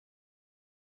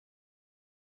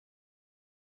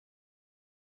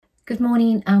Good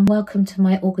morning and welcome to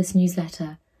my August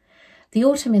newsletter. The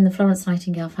autumn in the Florence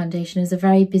Nightingale Foundation is a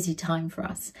very busy time for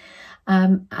us.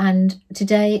 And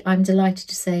today I'm delighted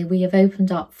to say we have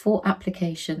opened up 4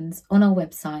 applications on our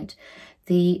website,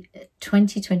 the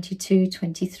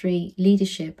 2022-23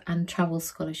 Leadership and Travel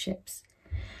Scholarships.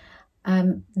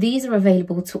 These are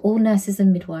available to all nurses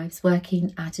and midwives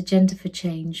working at Agenda for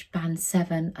Change Band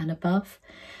 7 and above,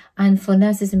 and for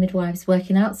nurses and midwives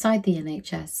working outside the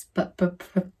NHS but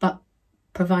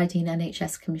providing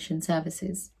NHS commission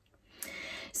services.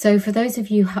 So for those of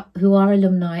you who are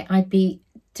alumni, I'd be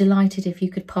delighted if you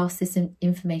could pass this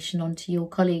information on to your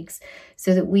colleagues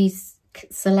so that we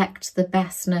select the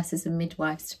best nurses and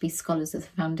midwives to be scholars of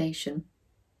the foundation.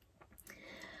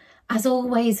 As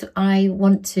always, I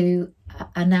want to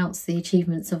announce the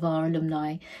achievements of our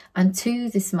alumni, and 2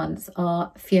 this month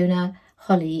are Fiona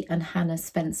Holly and Hannah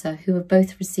Spencer, who have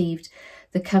both received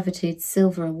the coveted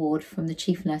Silver Award from the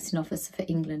Chief Nursing Officer for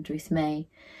England, Ruth May.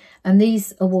 And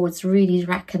these awards really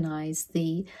recognise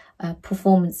the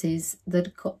performances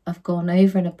that have gone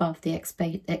over and above the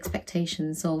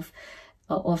expectations of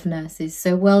nurses.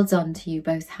 So well done to you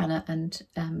both, Hannah and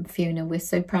Fiona. We're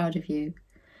so proud of you.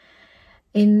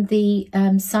 In the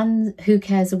Sun Who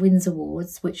Cares Wins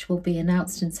Awards, which will be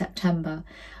announced in September,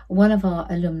 one of our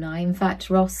alumni, in fact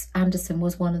Ross Anderson,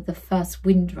 was one of the first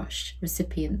Windrush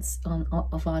recipients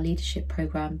of our leadership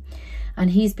programme,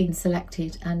 and he's been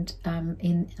selected and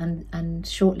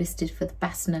shortlisted for the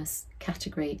Best Nurse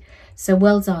category. So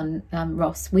well done,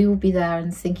 Ross. We will be there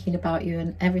and thinking about you,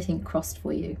 and everything crossed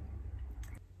for you.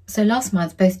 So last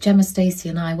month, both Gemma Stacey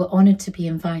and I were honoured to be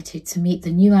invited to meet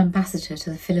the new ambassador to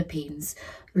the Philippines,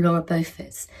 Laura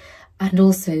Bofis, and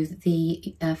also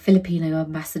the Filipino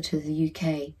ambassador to the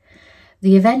UK.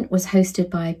 The event was hosted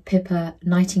by Pippa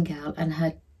Nightingale and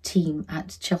her team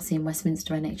at Chelsea and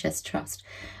Westminster NHS Trust,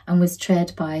 and was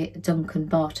chaired by Duncan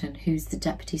Barton, who's the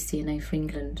Deputy CNO for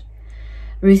England.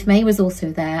 Ruth May was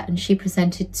also there, and she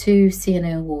presented 2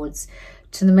 CNO awards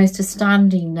to the most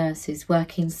outstanding nurses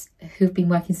who've been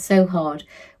working so hard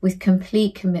with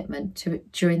complete commitment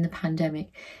during the pandemic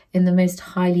in the most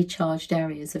highly charged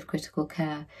areas of critical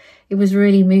care. It was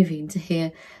really moving to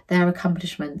hear their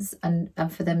accomplishments and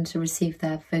for them to receive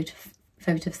their vote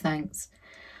of thanks,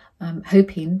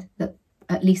 hoping that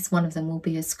at least one of them will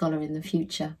be a scholar in the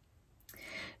future.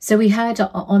 So we heard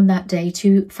on that day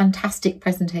 2 fantastic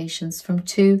presentations from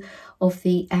 2 of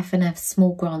the F&F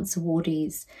Small Grants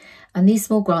awardees. And these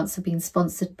small grants have been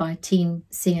sponsored by Team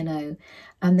CNO,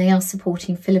 and they are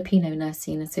supporting Filipino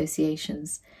nursing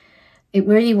associations. It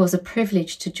really was a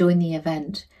privilege to join the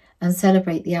event and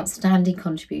celebrate the outstanding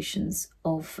contributions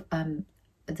of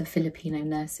the Filipino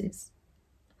nurses.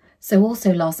 So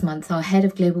also last month, our Head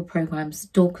of Global Programmes,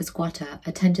 Dorcas Guata,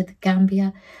 attended the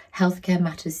Gambia Healthcare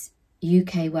Matters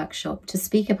UK workshop to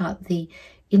speak about the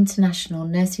international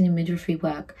nursing and midwifery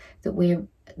work that we're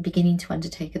beginning to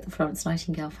undertake at the Florence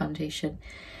Nightingale Foundation.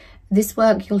 This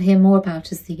work you'll hear more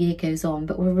about as the year goes on,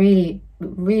 but we're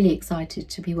really excited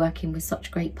to be working with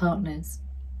such great partners.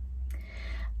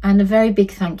 And a very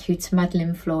big thank you to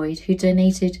Madeleine Floyd, who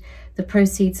donated the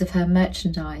proceeds of her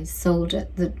merchandise sold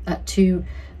at 2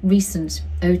 recent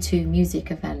No2 music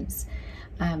events.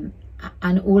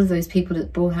 And all of those people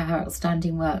that brought her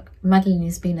outstanding work. Madeleine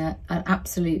has been an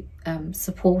absolute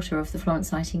supporter of the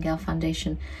Florence Nightingale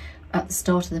Foundation at the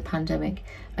start of the pandemic,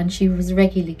 and she was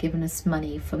regularly giving us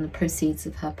money from the proceeds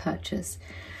of her purchase.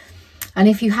 And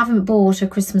if you haven't bought a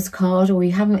Christmas card, or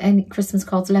you haven't any Christmas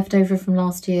cards left over from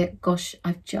last year, gosh,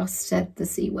 I've just said the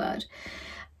C word,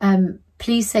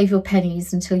 please save your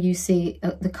pennies until you see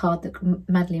the card that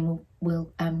Madeleine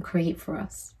will create for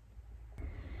us.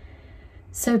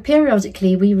 So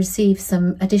periodically we receive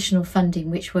some additional funding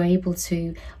which we're able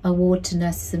to award to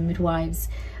nurses and midwives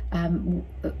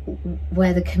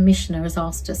where the Commissioner has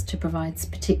asked us to provide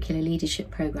particular leadership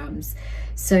programmes.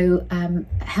 So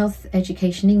Health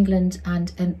Education England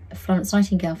and Florence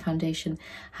Nightingale Foundation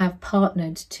have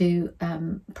partnered to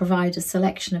provide a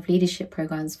selection of leadership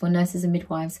programmes for nurses and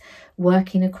midwives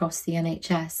working across the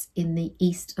NHS in the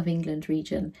East of England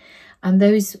region. And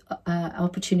those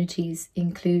opportunities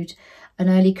include an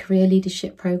early career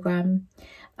leadership programme,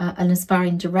 an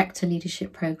aspiring director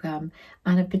leadership programme,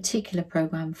 and a particular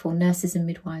programme for nurses and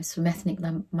midwives from ethnic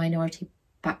minority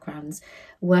backgrounds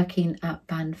working at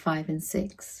Band 5 and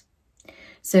 6.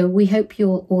 So we hope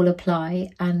you'll all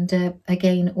apply, and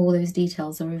again, all those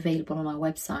details are available on our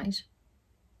website.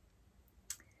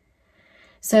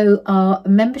 So our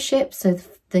membership, so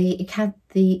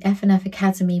the F&F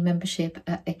Academy membership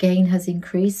again has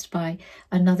increased by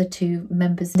another 2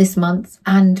 members this month,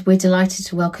 and we're delighted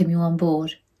to welcome you on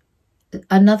board.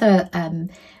 Another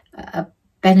a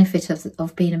benefit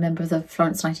of being a member of the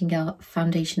Florence Nightingale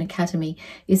Foundation Academy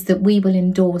is that we will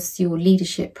endorse your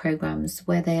leadership programs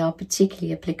where they are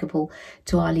particularly applicable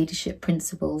to our leadership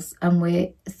principles. And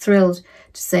we're thrilled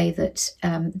to say that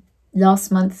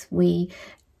last month we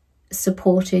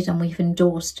supported and we've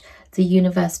endorsed the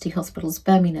University Hospitals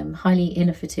Birmingham highly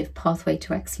innovative Pathway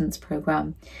to Excellence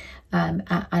programme.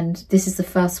 And this is the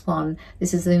first one.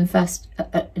 This is the first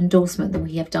endorsement that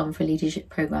we have done for a leadership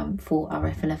programme for our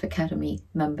FNF Academy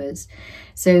members.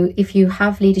 So if you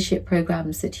have leadership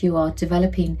programmes that you are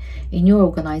developing in your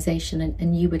organisation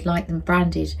and you would like them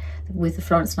branded with the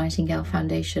Florence Nightingale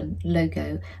Foundation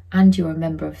logo and you're a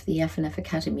member of the FNF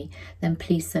Academy, then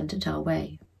please send it our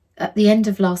way. At the end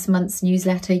of last month's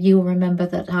newsletter, you'll remember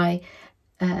that I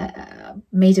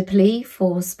made a plea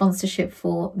for sponsorship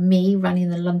for me running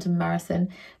the London Marathon.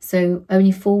 So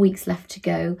only 4 weeks left to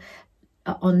go.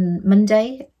 On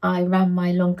Monday, I ran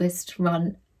my longest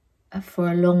run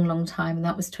for a long time, and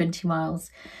that was 20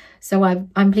 miles. So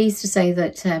I'm pleased to say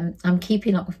that I'm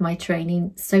keeping up with my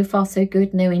training. So far, so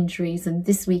good, no injuries. And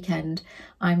this weekend,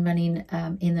 I'm running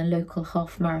in a local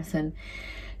half marathon.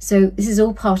 So this is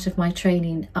all part of my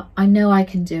training. I know I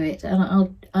can do it,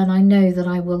 and I know that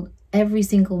I will. Every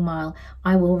single mile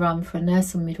I will run for a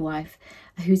nurse and midwife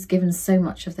who's given so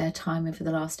much of their time over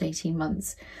the last 18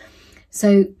 months.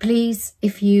 So please,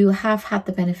 if you have had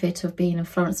the benefit of being a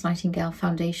Florence Nightingale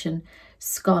Foundation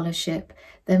scholarship,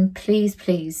 then please,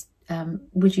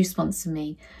 would you sponsor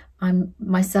me?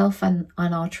 Myself and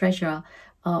our treasurer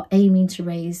are aiming to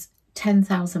raise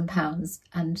 £10,000,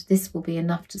 and this will be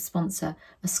enough to sponsor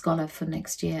a scholar for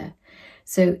next year.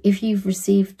 So if you've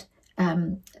received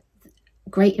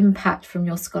great impact from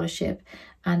your scholarship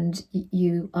and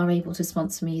you are able to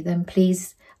sponsor me, then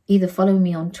please either follow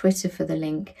me on Twitter for the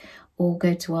link or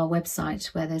go to our website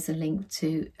where there's a link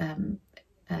to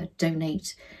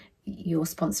donate your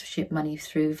sponsorship money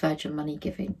through Virgin Money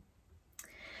Giving.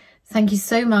 Thank you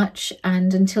so much,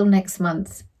 and until next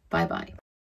month, bye bye.